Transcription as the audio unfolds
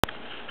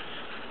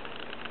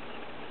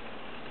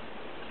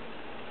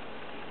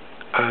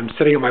I'm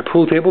setting up my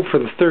pool table for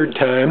the third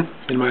time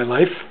in my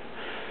life.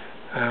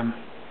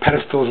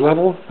 Pedestal's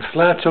level, the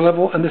slats are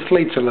level, and the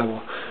slates are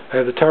level. I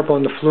have the tarp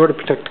on the floor to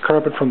protect the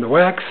carpet from the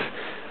wax,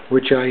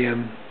 which I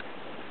am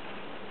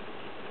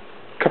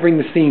covering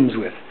the seams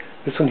with.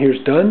 This one here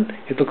is done.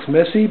 It looks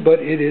messy, but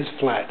it is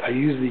flat. I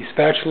use the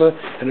spatula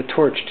and a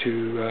torch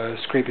to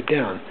scrape it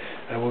down.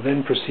 I will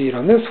then proceed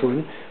on this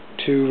one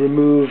to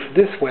remove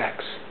this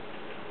wax.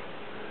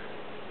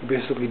 You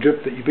basically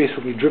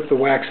drip the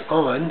wax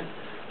on,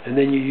 and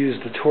then you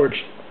use the torch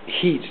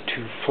heat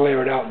to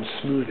flare it out and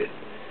smooth it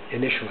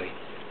initially.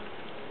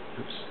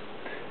 Oops.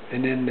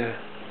 And then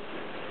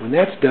when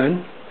that's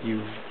done,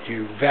 you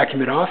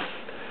vacuum it off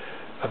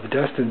of the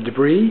dust and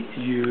debris.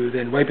 You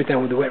then wipe it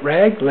down with a wet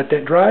rag, let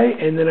that dry,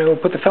 and then I will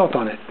put the felt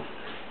on it.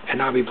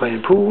 And I'll be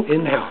playing pool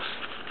in the house.